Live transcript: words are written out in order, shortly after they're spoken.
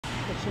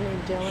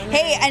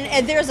Hey,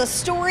 and there's a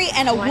story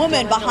and a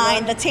woman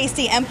behind the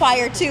Tasty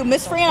Empire too.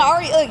 Miss Fran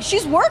already,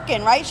 she's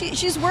working, right?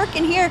 She's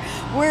working here.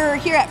 We're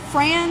here at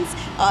Fran's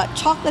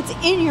Chocolates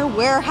in Your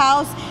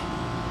Warehouse.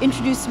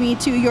 Introduce me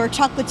to your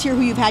chocolatier who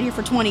you've had here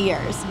for 20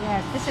 years.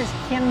 Yes, this is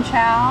Kim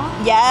Chow.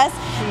 Yes.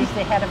 She's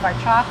the head of our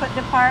chocolate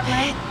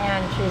department,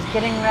 and she's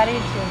getting ready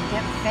to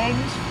dip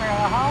figs for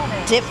the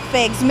holidays. Dip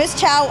figs. Miss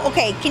Chow,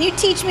 okay, can you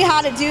teach me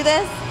how to do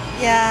this?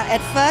 Yeah,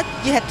 at first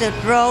you have to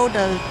roll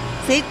the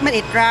fig, make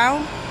it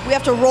round. We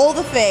have to roll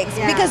the figs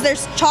because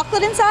there's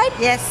chocolate inside?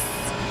 Yes.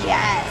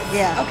 Yes.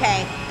 Yeah.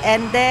 Okay.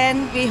 And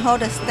then we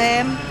hold the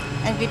stem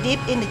and we dip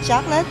in the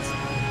chocolate.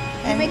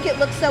 You make it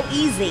look so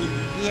easy.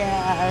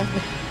 Yeah.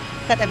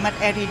 Because I'm not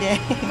every day.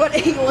 But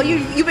well,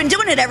 you've been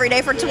doing it every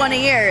day for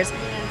 20 years.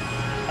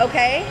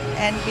 Okay.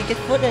 And we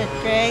just put a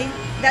tray.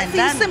 That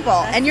seems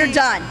simple. And you're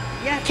done.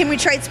 Yeah. Can we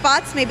trade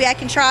spots? Maybe I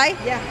can try?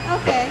 Yeah.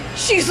 Okay.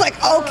 She's like,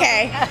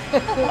 okay.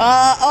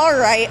 All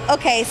right.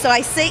 Okay, so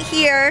I sit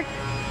here.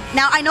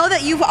 Now, I know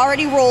that you've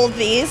already rolled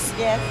these.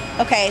 Yes.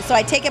 Okay, so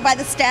I take it by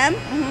the stem.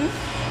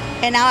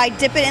 And now I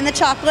dip it in the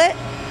chocolate.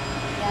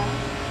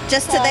 Yeah.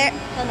 Just to there.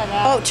 Turn it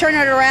around. Oh, turn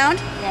it around.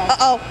 Yes.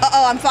 Uh-oh,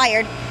 I'm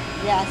fired.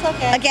 Yeah, it's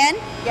okay. Again?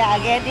 Yeah,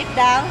 again, dip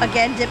down.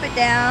 Again, dip it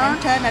down.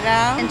 And turn it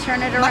around. And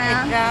turn it Make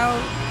around. it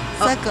round.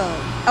 Circle.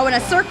 Oh, in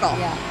a circle?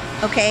 Yeah.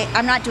 Okay,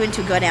 I'm not doing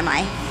too good, am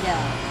I?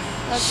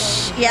 Yeah.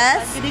 Okay.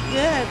 Yes? You did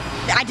good.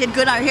 I did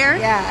good out here?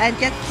 Yeah, and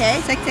just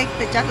take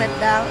the chocolate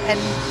down and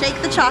Shake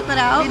the chocolate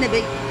out. in a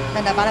bit.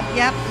 And the bottom.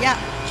 Yep. Yeah.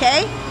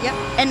 Okay? Yep.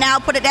 And now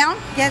put it down?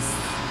 Yes.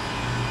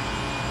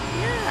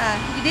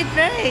 Yeah, you did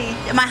great.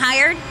 Am I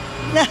hired?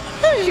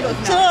 She goes,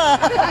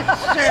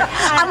 Sure.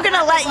 I'm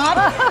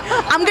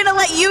gonna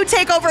let you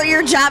take over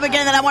your job again,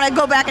 and then I want to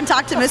go back and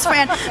talk to Miss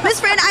Fran. Miss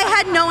Fran, I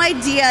had no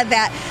idea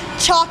that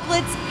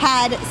chocolates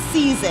had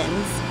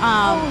seasons.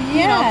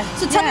 You know,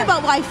 so tell me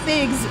about why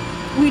figs.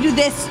 We do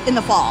this in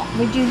the fall.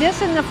 We do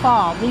this in the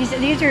fall. These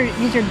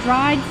are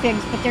dried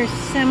figs, but they're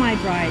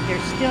semi-dried.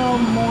 They're still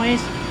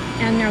moist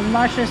and they're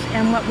luscious.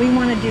 And what we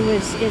want to do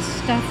is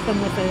stuff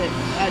them with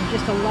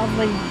just a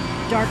lovely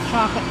dark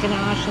chocolate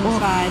ganache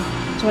inside.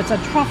 So it's a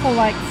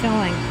truffle-like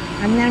filling.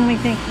 And then we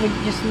think we'd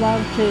just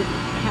love to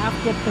half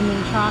dip them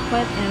in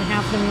chocolate and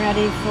have them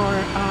ready for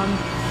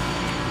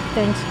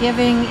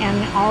Thanksgiving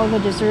and all the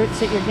desserts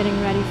that you're getting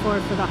ready for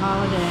the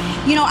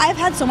holiday. You know, I've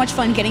had so much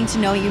fun getting to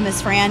know you,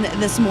 Miss Fran,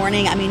 this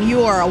morning. I mean,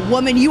 you are a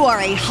woman, you are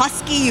a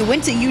husky, you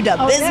went to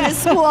UW Business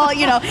School,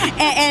 you know,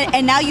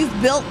 and now you've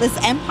built this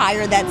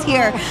empire that's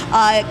here.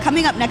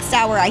 Coming up next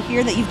hour, I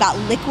hear that you've got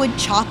liquid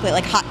chocolate,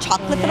 like hot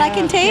chocolate that I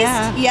can taste.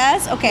 Yeah.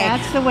 Yes? Okay.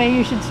 That's the way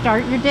you should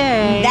start your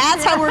day.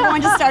 That's how we're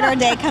going to start our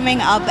day,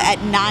 coming up at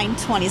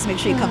 9:20, so make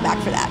sure you come back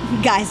for that.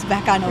 Guys,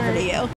 back on over to you.